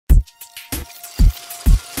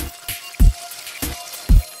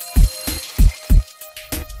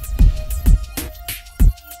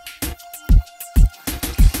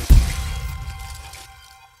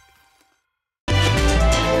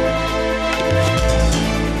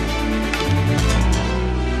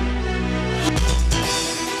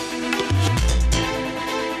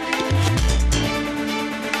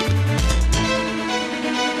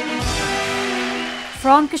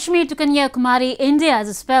Kashmir to Kanyakumari, India is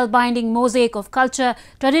a spellbinding mosaic of culture,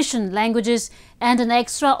 tradition, languages and an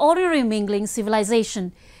extraordinary mingling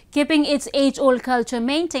civilization. Keeping its age-old culture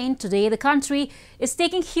maintained, today the country is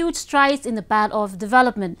taking huge strides in the path of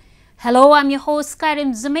development. Hello, I'm your host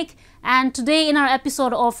Kairim Zimik, and today in our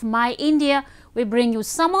episode of My India, we bring you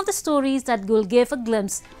some of the stories that will give a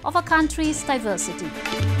glimpse of our country's diversity.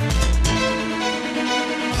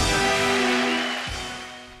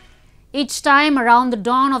 Each time around the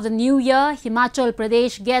dawn of the new year, Himachal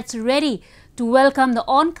Pradesh gets ready to welcome the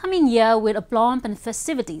oncoming year with aplomb and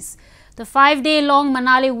festivities. The 5-day-long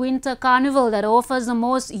Manali Winter Carnival that offers the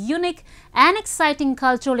most unique and exciting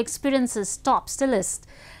cultural experiences tops the list.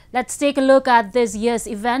 Let's take a look at this year's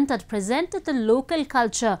event that presented the local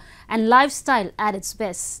culture and lifestyle at its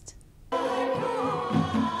best.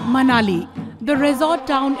 Manali, the resort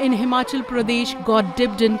town in Himachal Pradesh, got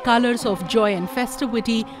dipped in colors of joy and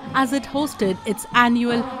festivity as it hosted its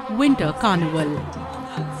annual Winter Carnival.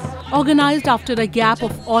 Organized after a gap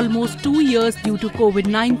of almost 2 years due to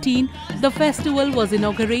COVID-19, the festival was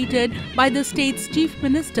inaugurated by the state's Chief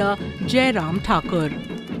Minister Jairam Thakur.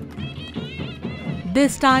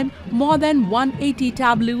 This time, more than 180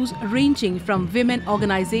 tableaus ranging from women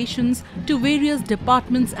organizations to various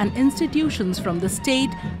departments and institutions from the state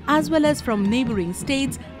as well as from neighboring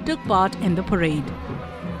states took part in the parade.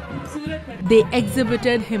 They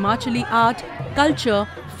exhibited Himachali art, culture,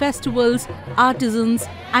 festivals, artisans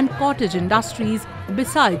and cottage industries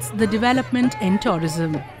besides the development in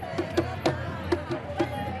tourism.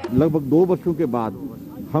 लगभग 2 वर्षों के बाद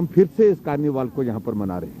हम फिर से इस carnival को यहाँ पर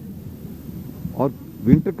मना रहे हैं और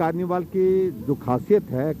विंटर कार्निवाल की जो खासियत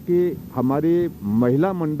है कि हमारे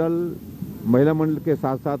महिला मंडल के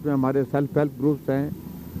साथ साथ में हमारे सेल्फ हेल्प ग्रुप्स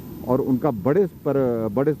हैं और उनका बड़े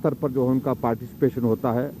स्तर पर जो है उनका पार्टिसिपेशन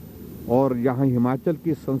होता है और यहाँ हिमाचल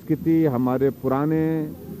की संस्कृति, हमारे पुराने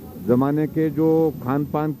ज़माने के जो खान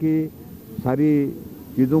पान की सारी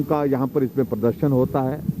चीज़ों का यहाँ पर इसमें प्रदर्शन होता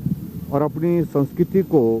है और अपनी संस्कृति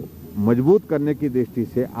को मजबूत करने की दृष्टि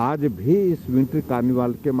से आज भी इस विंटर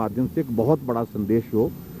कार्निवाल के माध्यम से एक बहुत बड़ा संदेश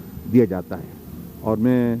दिया जाता है और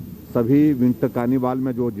मैं सभी विंटर कार्निवाल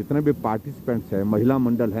में जो जितने भी पार्टिसिपेंट्स हैं, महिला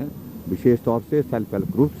मंडल हैं, विशेष तौर से सेल्फ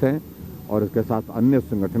हेल्प ग्रुप्स हैं और इसके साथ अन्य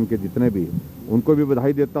संगठन के जितने भी, उनको भी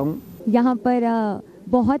बधाई देता हूं। यहाँ पर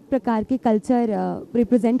बहुत प्रकार के कल्चर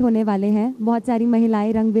रिप्रेजेंट होने वाले हैं। बहुत सारी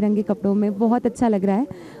महिलाएं रंग बिरंगे कपड़ों में, बहुत अच्छा लग रहा है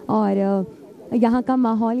और यहाँ का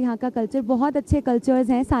माहौल, यहाँ का कल्चर, बहुत अच्छे कल्चर्स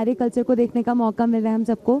हैं। सारे कल्चर को देखने का मौका मिल रहा है हम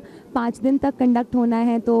सबको। 5 दिन तक कंडक्ट होना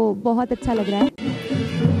है तो बहुत अच्छा लग रहा है।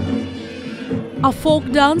 A folk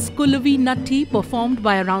dance, Kulavi Natti, performed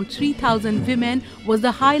by around 3,000 women, was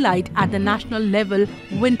the highlight at the national level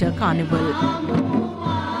Winter Carnival.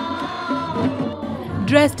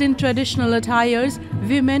 Dressed in traditional attires,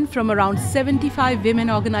 women from around 75 women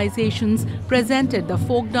organizations presented the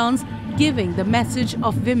folk dance, giving the message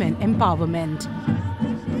of women empowerment.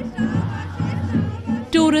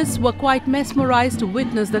 Tourists were quite mesmerized to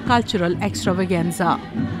witness the cultural extravaganza.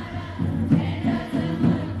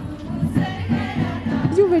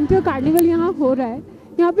 जो winter carnival यहाँ हो रहा है,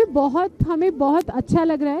 यहाँ पे हमें बहुत अच्छा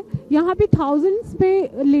लग रहा है। यहाँ पे thousands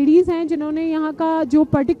पे लेडीज हैं जिन्होंने यहाँ का जो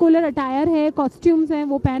पर्टिकुलर अटायर है, कॉस्ट्यूम्स हैं,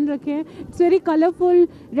 वो पहन रखे हैं। It's very colourful,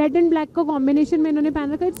 red and black का कॉम्बिनेशन में इन्होंने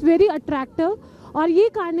पहन रखा है। इट्स वेरी अट्रैक्टिव और ये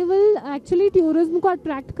कार्निवल एक्चुअली टूरिज्म को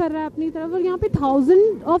अट्रैक्ट कर रहा है अपनी तरफ और यहाँ पे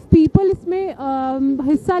 1000 ऑफ पीपल इसमें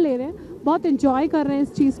हिस्सा ले रहे हैं, बहुत एंजॉय कर रहे हैं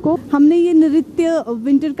इस चीज़ को। हमने ये नृत्य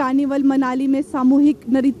विंटर कार्निवल मनाली में सामूहिक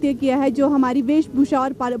नृत्य किया है जो हमारी वेशभूषा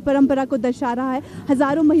और परंपरा को दर्शा रहा है।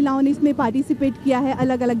 हज़ारों महिलाओं ने इसमें पार्टिसिपेट किया है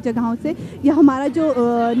अलग अलग जगहों से। यह हमारा जो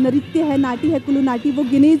नृत्य है, नाटी है, कुल्लू नाटी, वो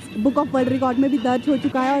Guinness book of world record में भी दर्ज हो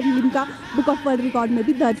चुका है और Limca book of world record में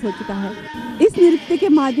भी दर्ज हो चुका है। इस नृत्य के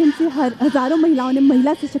माध्यम से हज़ारों महिलाओं ने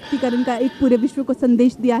महिला सशक्तिकरण का एक पूरे विश्व को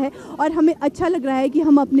संदेश दिया है और हमें अच्छा लग रहा है कि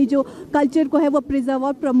हम अपनी जो कल्चर को है वो प्रिजर्व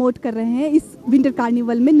और प्रमोट कर रहे हैं इस विंटर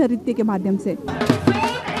कार्निवल में नृत्य के माध्यम से।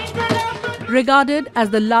 Regarded as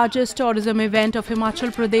the largest tourism event of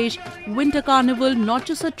Himachal Pradesh, Winter Carnival not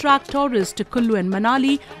just attract tourists to Kullu and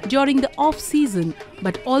Manali during the off-season,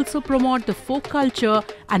 but also promote the folk culture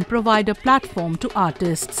and provide a platform to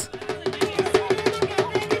artists.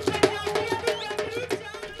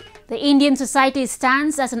 The Indian society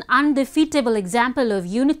stands as an undefeatable example of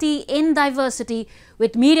unity in diversity,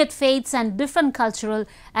 with myriad faiths and different cultural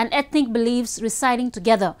and ethnic beliefs residing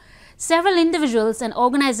together. Several individuals and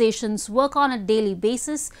organizations work on a daily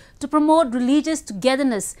basis to promote religious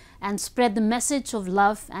togetherness and spread the message of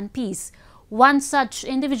love and peace. One such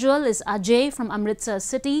individual is Ajay from Amritsar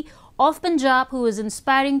city of Punjab, who is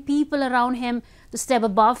inspiring people around him to step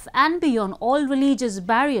above and beyond all religious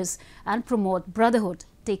barriers and promote brotherhood.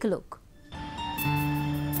 Take a look.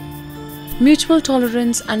 Mutual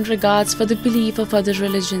tolerance and regards for the belief of other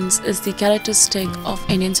religions is the characteristic of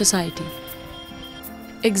Indian society.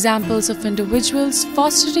 Examples of individuals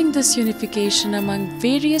fostering this unification among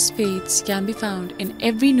various faiths can be found in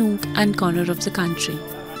every nook and corner of the country.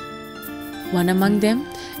 One among them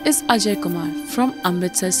is Ajay Kumar from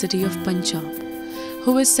Amritsar city of Punjab,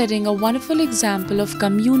 who is setting a wonderful example of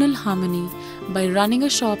communal harmony by running a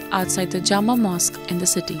shop outside the Jama Mosque in the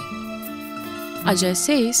city. Ajay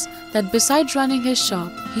says that besides running his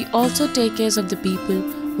shop, he also takes care of the people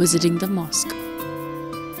visiting the mosque.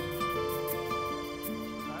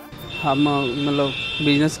 हम मतलब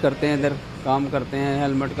business करते हैं, इधर काम करते हैं,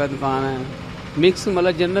 helmet का दुकान है, मिक्स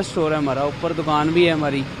मतलब जनरल स्टोर है हमारा, ऊपर दुकान भी है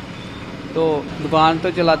हमारी। तो दुकान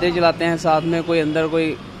तो चलाते हैं, साथ में कोई अंदर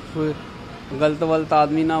कोई गलत वलत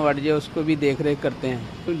आदमी ना बढ़ जाए उसको भी देख रेख करते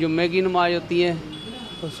हैं। तो जुम्मे की नमाज होती है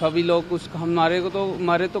तो सभी लोग कुछ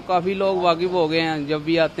हमारे तो काफ़ी लोग वाकिफ़ हो गए हैं, जब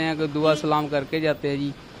भी आते हैं दुआ सलाम करके जाते हैं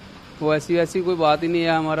जी। वो ऐसी कोई बात ही नहीं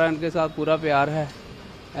है, हमारा इनके साथ पूरा प्यार है,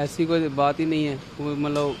 ऐसी कोई बात ही नहीं है,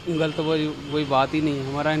 मतलब गलत कोई बात ही नहीं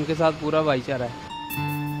है, हमारा इनके साथ पूरा भाईचारा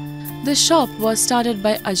है। The shop was started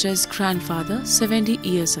by Ajay's grandfather 70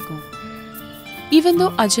 years ago. Even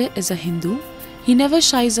though Ajay is a Hindu, he never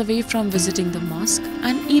shies away from visiting the mosque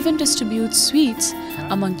and even distributes sweets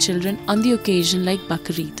among children on the occasion like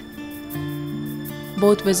Bakrid.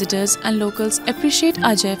 Both visitors and locals appreciate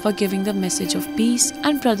Ajay for giving the message of peace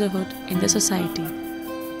and brotherhood in the society.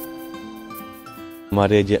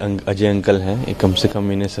 हमारे Ajay uncle हैं, ये कम से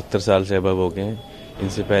कम इन्हें 70 साल से above हो गए हैं।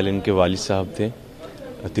 इनसे पहले इनके वालिद साहब थे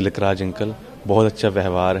तिलकराज अंकल। बहुत अच्छा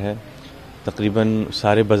व्यवहार है, तकरीबन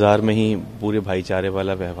सारे बाज़ार में ही पूरे भाईचारे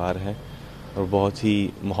वाला व्यवहार है और बहुत ही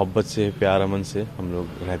मोहब्बत से प्यार अमन से हम लोग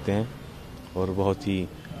रहते हैं और बहुत ही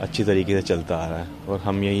अच्छी तरीके से चलता आ रहा है और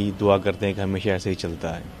हम यही दुआ करते हैं कि हमेशा ऐसे ही चलता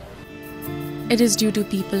है। It is due to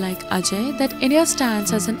people like Ajay that India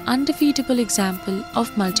stands as an undefeatable example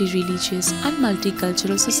of multi-religious and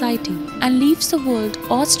multicultural society and leaves the world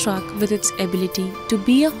awestruck with its ability to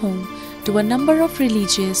be a home to a number of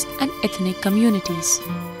religious and ethnic communities.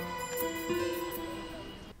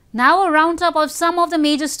 Now a roundup of some of the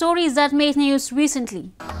major stories that made news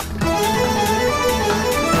recently.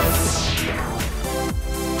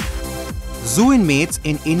 Zoo inmates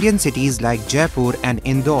in Indian cities like Jaipur and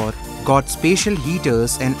Indore got special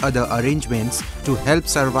heaters and other arrangements to help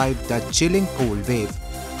survive the chilling cold wave.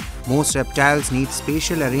 Most reptiles need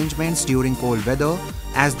special arrangements during cold weather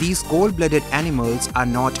as these cold-blooded animals are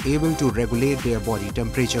not able to regulate their body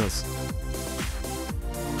temperatures.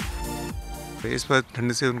 इस पर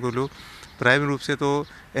ठंड से उनको लोग primary रूप से तो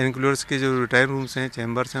enclosures के जो रिटायर रूम्स हैं,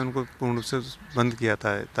 चैम्बर्स हैं, उनको पूर्ण रूप से बंद किया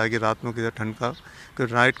था ताकि रात में किधर ठंड का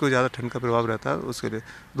नाइट को ज़्यादा ठंड का प्रभाव रहता है उसके लिए।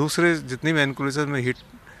 दूसरे जितने भी एनक्लोजर्स में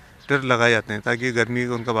हीटर लगाए जाते हैं ताकि गर्मी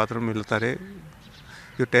का उनका वातावरण मिलता रहे।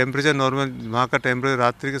 जो टेम्परेचर नॉर्मल वहाँ का टेम्परेचर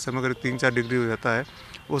रात्रि के समय करीब 3-4 डिग्री हो जाता है,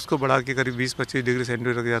 उसको बढ़ा के करीब 20-25 डिग्री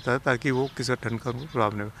सेंटीग्रेड रख जाता है ताकि वो किसी ठंड का उनको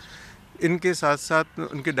प्रभाव नहीं हो। इनके साथ साथ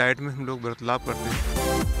उनके डाइट में हम लोग बदलाव करते हैं।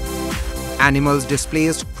 Animals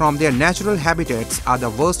displaced from their natural habitats are the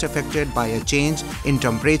worst affected by a change in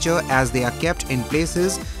temperature as they are kept in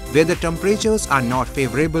places where the temperatures are not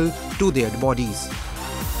favorable to their bodies.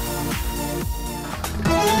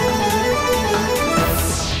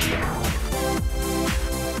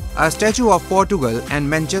 A statue of Portugal and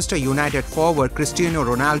Manchester United forward Cristiano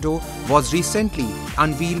Ronaldo was recently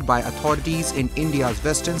unveiled by authorities in India's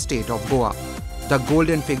western state of Goa. The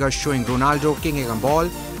golden figure showing Ronaldo kicking a ball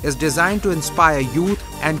is designed to inspire youth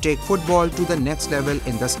and take football to the next level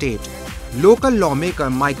in the state. Local lawmaker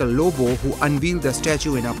Michael Lobo, who unveiled the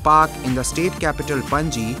statue in a park in the state capital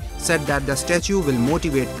Panji, said that the statue will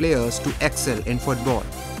motivate players to excel in football.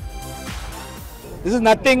 This is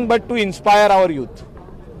nothing but to inspire our youth.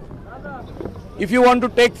 If you want to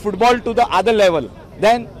take football to the other level,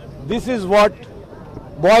 then this is what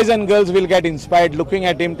boys and girls will get inspired looking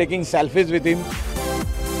at him, taking selfies with him.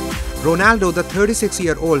 Ronaldo, the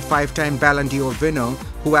 36-year-old five-time Ballon d'Or winner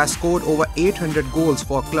who has scored over 800 goals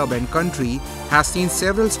for club and country, has seen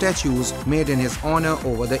several statues made in his honor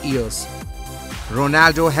over the years.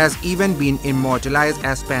 Ronaldo has even been immortalized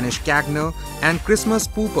as Spanish Cagner and Christmas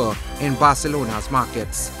pooper in Barcelona's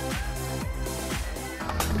markets.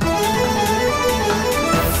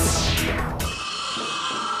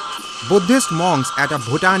 Buddhist monks at a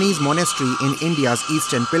Bhutanese monastery in India's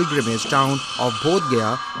eastern pilgrimage town of Bodh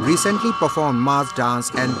Gaya recently performed mass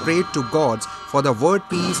dance and prayed to gods for the world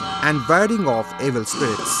peace and warding off evil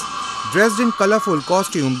spirits. Dressed in colorful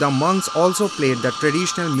costume, the monks also played the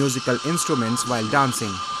traditional musical instruments while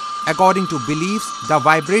dancing. According to beliefs, the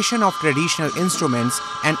vibration of traditional instruments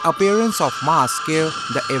and appearance of masks scare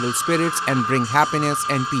the evil spirits and bring happiness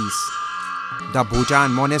and peace. The Bhutan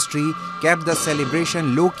monastery kept the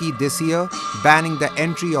celebration low-key this year, banning the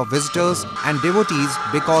entry of visitors and devotees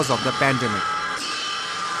because of the pandemic.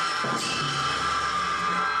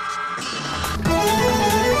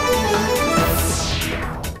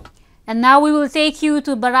 And now we will take you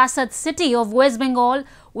to Barasat city of West Bengal,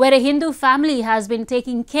 where a Hindu family has been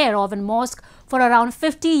taking care of a mosque for around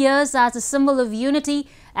 50 years as a symbol of unity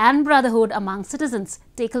and brotherhood among citizens.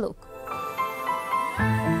 Take a look.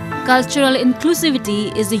 Cultural inclusivity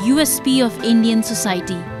is the USP of Indian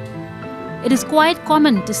society. It is quite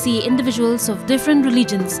common to see individuals of different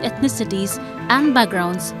religions, ethnicities and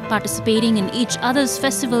backgrounds participating in each other's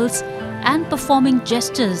festivals and performing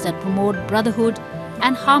gestures that promote brotherhood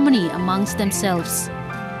and harmony amongst themselves.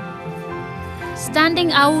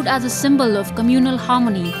 Standing out as a symbol of communal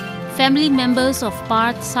harmony, family members of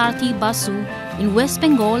Parth Sarthi Basu in West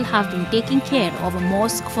Bengal have been taking care of a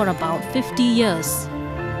mosque for about 50 years.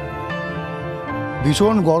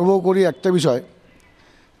 ভীষণ গর্ব করি একটা বিষয়,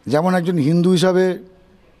 যেমন একজন হিন্দু হিসাবে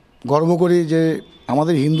গর্ব করি যে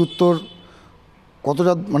আমাদের হিন্দুত্বর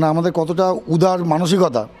কতটা আমাদের কতটা উদার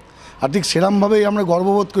মানসিকতা, আর ঠিক সেরকমভাবেই আমরা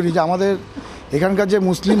গর্ববোধ করি যে আমাদের এখানকার যে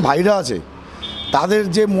মুসলিম ভাইরা আছে তাদের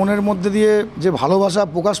যে মনের মধ্যে দিয়ে যে ভালোবাসা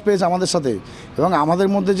প্রকাশ পেয়েছে আমাদের সাথে, এবং আমাদের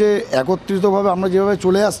মধ্যে যে একত্রিতভাবে আমরা যেভাবে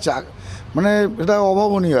চলে আসছি, এটা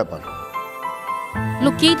অভাবনীয় ব্যাপার।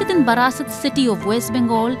 Located in Barasat city of West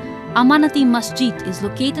Bengal, Amanati Masjid is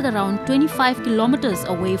located around 25 kilometers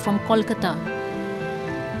away from Kolkata.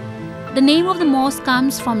 The name of the mosque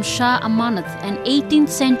comes from Shah Amanat, an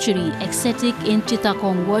 18th century ascetic in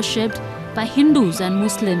Chittagong worshipped by Hindus and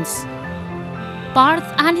Muslims. Parth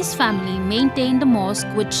and his family maintained the mosque,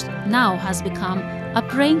 which now has become a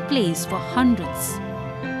praying place for hundreds.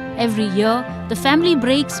 Every year, the family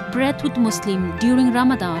breaks bread with Muslims during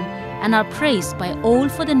Ramadan and are praised by all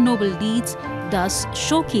for their noble deeds, thus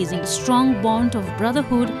showcasing the strong bond of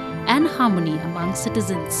brotherhood and harmony among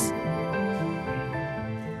citizens.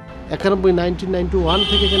 1991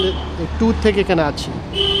 থেকে এখানে 2 থেকে এখানে আছি,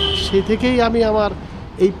 সেই থেকেই আমি আমার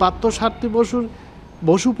এই পার্থ সারথী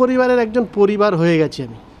বসু পরিবারের একজন পরিবার হয়ে গেছি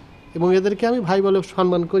আমি, এবং এদেরকে আমি ভাই বলে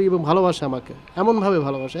সম্মান করি এবং ভালোবাসে আমাকে এমনভাবে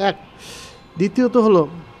ভালোবাসে। এক দ্বিতীয়ত হলো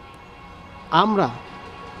আমরা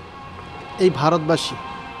এই ভারতবাসী,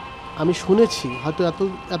 আমি শুনেছি, হয়তো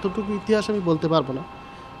এতটুকু ইতিহাস আমি বলতে পারবো না,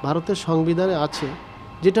 ভারতের সংবিধানে আছে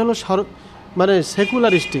যেটা হলো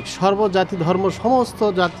সেকুলারিস্টিক, সর্বজাতি ধর্ম সমস্ত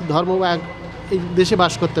জাতি ধর্ম এই দেশে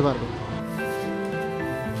বাস করতে পারবে।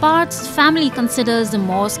 Parth's family considers the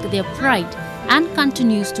mosque their pride and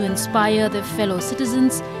continues to inspire their fellow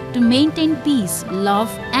citizens to maintain peace,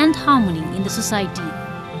 love and harmony in the society.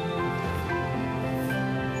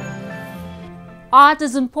 Art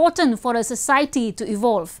is important for a society to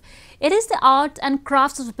evolve. It is the art and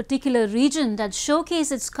crafts of a particular region that showcase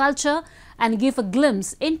its culture and give a glimpse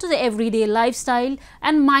into the everyday lifestyle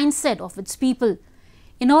and mindset of its people.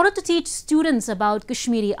 In order to teach students about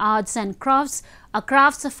Kashmiri arts and crafts, a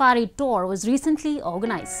craft safari tour was recently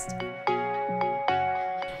organized.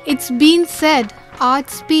 It's been said, art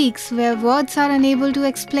speaks where words are unable to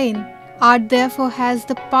explain. Art therefore has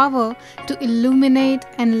the power to illuminate,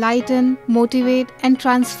 enlighten, motivate and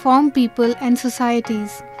transform people and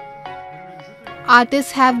societies.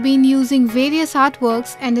 Artists have been using various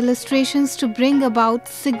artworks and illustrations to bring about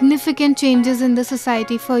significant changes in the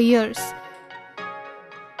society for years.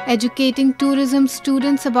 Educating tourism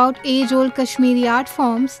students about age-old Kashmiri art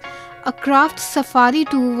forms, a craft safari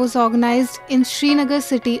tour was organized in Srinagar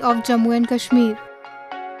city of Jammu and Kashmir.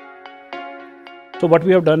 So what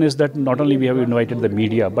we have done is that not only we have invited the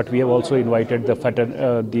media, but we have also invited the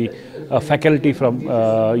faculty from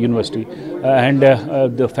university and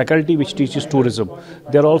the faculty which teaches tourism.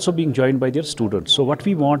 They are also being joined by their students. So what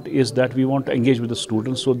we want is that we want to engage with the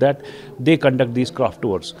students so that they conduct these craft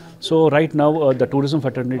tours. So right now the tourism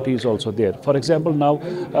fraternity is also there. For example, now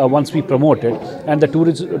once we promote it and the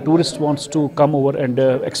tourist wants to come over and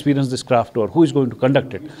experience this craft tour, who is going to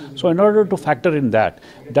conduct it? So in order to factor in that,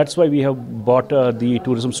 that's why we have bought the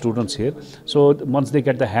tourism students here. So once they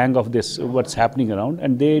get the hang of this, what's happening around,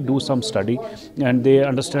 and they do some study and they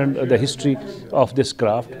understand the history of this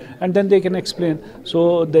craft, and then they can explain.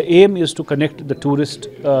 So the aim is to connect the tourist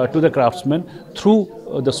to the craftsmen through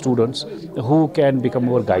the students who can become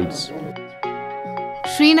our guides.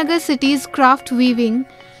 Srinagar city's craft weaving,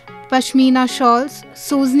 pashmina shawls,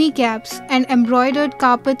 sozni caps and embroidered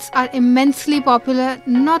carpets are immensely popular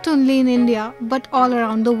not only in India but all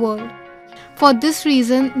around the world. For this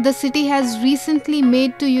reason, the city has recently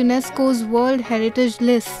made to UNESCO's World Heritage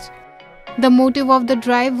List. The motive of the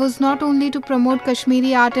drive was not only to promote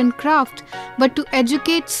Kashmiri art and craft, but to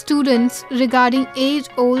educate students regarding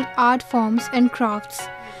age-old art forms and crafts.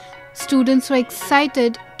 Students were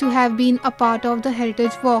excited to have been a part of the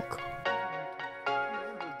Heritage Walk.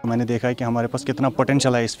 मैंने देखा है कि हमारे पास कितना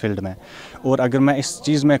potential है इस field में, और अगर मैं इस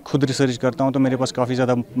चीज़ में खुद रिसर्च करता हूँ तो मेरे पास काफ़ी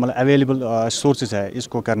ज़्यादा मतलब अवेलेबल सोर्सेज है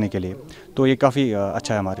इसको करने के लिए, तो ये काफ़ी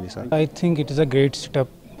अच्छा है हमारे लिए sir. I think it is a great setup,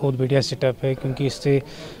 बहुत बढ़िया सेटअप है, क्योंकि इससे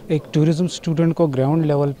एक टूरिज़्म स्टूडेंट को ग्राउंड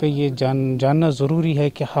लेवल पे ये जानना ज़रूरी है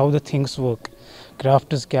कि how the things work,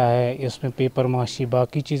 crafts क्या है, इसमें पेपर माशी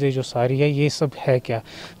बाकी चीज़ें जो सारी है ये सब है क्या।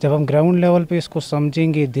 जब हम ग्राउंड लेवल पे इसको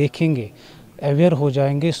समझेंगे, देखेंगे, अवेयर हो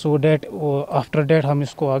जाएंगे, सो डैट आफ्टर डैट हम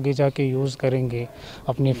इसको आगे जाके यूज़ करेंगे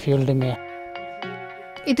अपनी फील्ड में।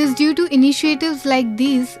 It is due to initiatives like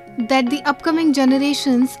these that the upcoming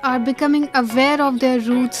generations are becoming aware of their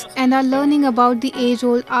roots and are learning about the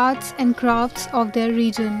age-old arts and crafts of their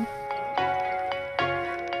region.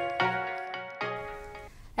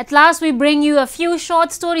 At last, we bring you a few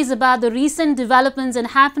short stories about the recent developments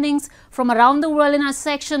and happenings from around the world in our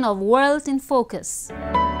section of World in Focus.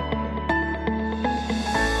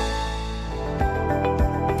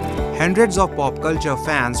 Hundreds of pop culture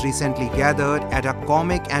fans recently gathered at a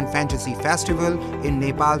comic and fantasy festival in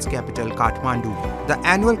Nepal's capital Kathmandu. The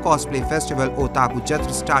annual cosplay festival Otaku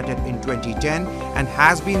Jatra started in 2010 and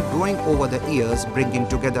has been growing over the years, bringing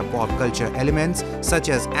together pop culture elements such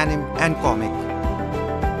as anime and comic.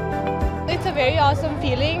 It's a very awesome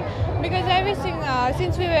feeling because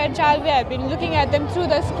since we were a child, we have been looking at them through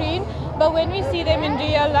the screen. But when we see them in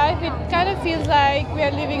real life, it kind of feels like we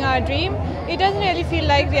are living our dream. It doesn't really feel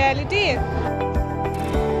like reality.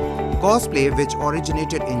 Cosplay, which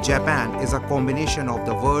originated in Japan, is a combination of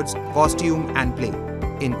the words costume and play.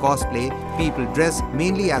 In cosplay, people dress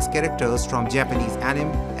mainly as characters from Japanese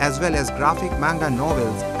anime as well as graphic manga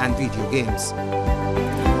novels and video games.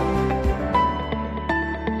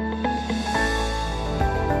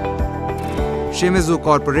 Shimizu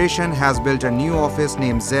Corporation has built a new office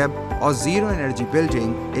named ZEB, or Zero Energy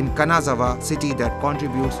Building, in Kanazawa city that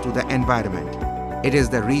contributes to the environment. It is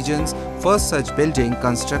the region's first such building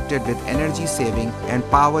constructed with energy-saving and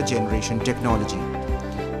power generation technology.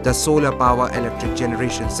 The solar power electric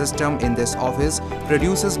generation system in this office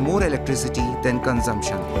produces more electricity than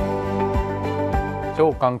consumption.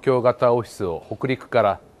 超環境型オフィスを北陸か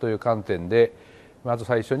らという観点で、まず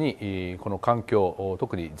最初にこの環境、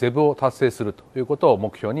特にゼブを達成するということを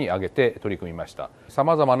目標に挙げて取り組みました。さ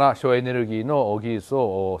まざまな省エネルギーの技術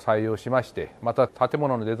を採用しまして、また建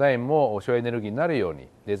物のデザインも省エネルギーになるように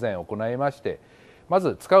デザインを行いまして、ま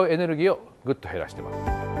ず使うエネルギーをぐっと減らしていま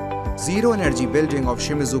す。Zero Energy Building of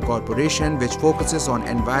Shimizu Corporation, which focuses on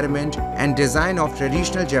environment and design of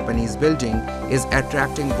traditional Japanese building, is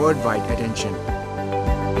attracting worldwide attention.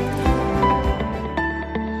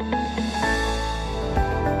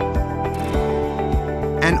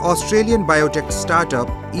 An Australian biotech startup,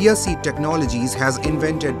 Earseed Technologies, has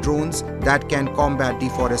invented drones that can combat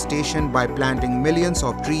deforestation by planting millions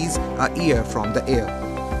of trees a year from the air.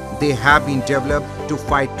 They have been developed to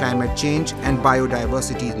fight climate change and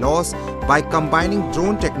biodiversity loss by combining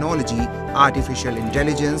drone technology, artificial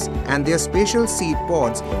intelligence, and their spatial seed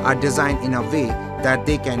pods are designed in a way that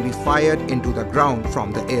they can be fired into the ground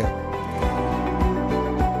from the air.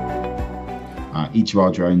 Each of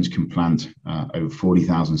our drones can plant over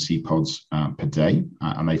 40,000 seed pods per day,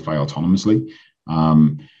 and they fly autonomously.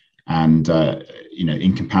 In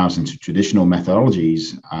comparison to traditional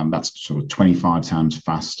methodologies, that's sort of 25 times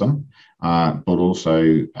faster, but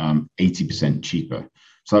also 80% cheaper.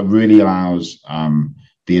 So that really allows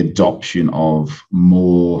the adoption of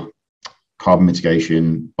more carbon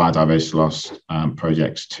mitigation, biodiversity loss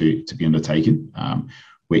projects to be undertaken,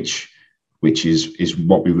 which is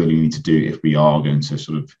what we really need to do if we are going to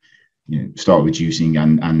sort of start reducing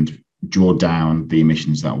and draw down the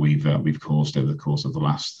emissions that we've caused over the course of the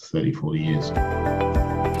last 30-40 years.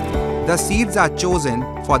 The seeds are chosen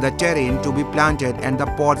for the terrain to be planted, and the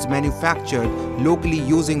pods manufactured locally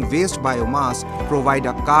using waste biomass provide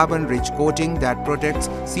a carbon-rich coating that protects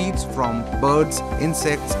seeds from birds,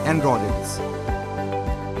 insects, and rodents.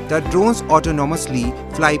 The drones autonomously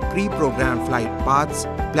fly pre-programmed flight paths,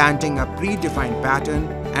 planting a predefined pattern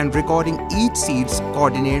and recording each seed's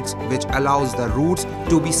coordinates, which allows the roots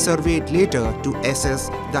to be surveyed later to assess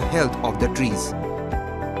the health of the trees.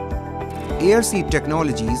 Airseed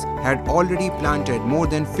Technologies had already planted more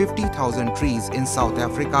than 50,000 trees in South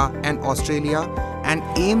Africa and Australia and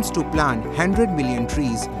aims to plant 100 million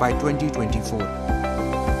trees by 2024.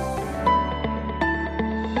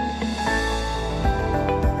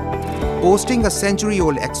 Boasting a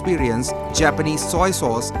century-old experience, Japanese soy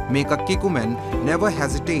sauce maker Kikumen never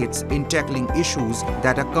hesitates in tackling issues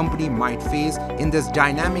that a company might face in this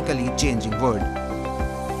dynamically changing world.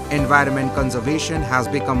 Environment conservation has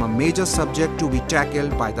become a major subject to be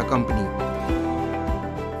tackled by the company.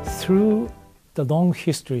 Through the long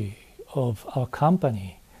history of our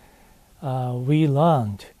company, we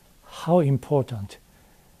learned how important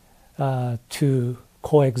to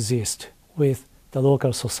coexist with the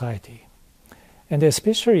local society. And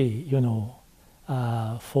especially,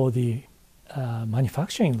 for the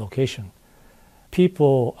manufacturing location,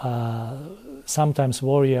 people sometimes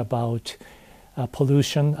worry about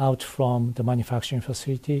pollution out from the manufacturing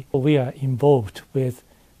facility. We are involved with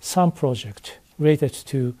some project related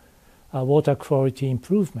to water quality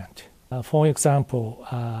improvement. For example,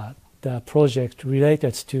 the project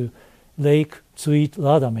related to Lake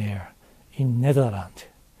Zuid-Ladermeer in Netherlands.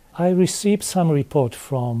 I received some report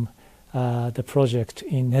from the project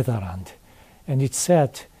in Netherlands, and it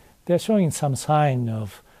said they're showing some sign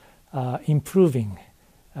of improving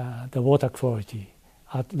the water quality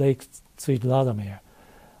at Lake Zuid-Ladermeer.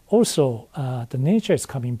 Also, the nature is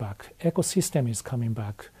coming back, ecosystem is coming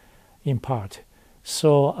back in part.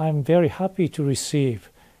 So I'm very happy to receive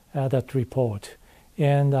that report,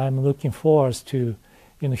 and I'm looking forward to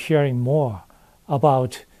hearing more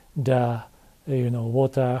about the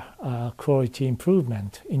water quality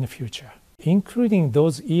improvement in the future, including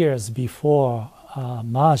those years before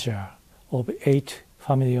merger of 8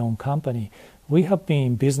 family-owned company. We have been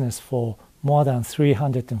in business for more than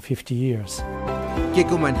 350 years.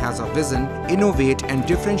 Kikumen has a vision, innovate and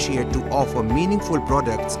differentiate to offer meaningful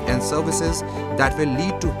products and services that will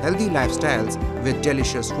lead to healthy lifestyles with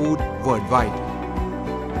delicious food worldwide.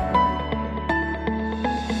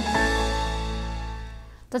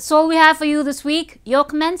 That's all we have for you this week. Your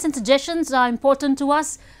comments and suggestions are important to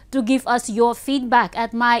us. Do give us your feedback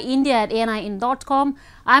at myindia@anin.com.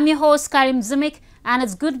 I'm your host Karim Zimik, and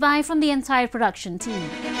it's goodbye from the entire production team.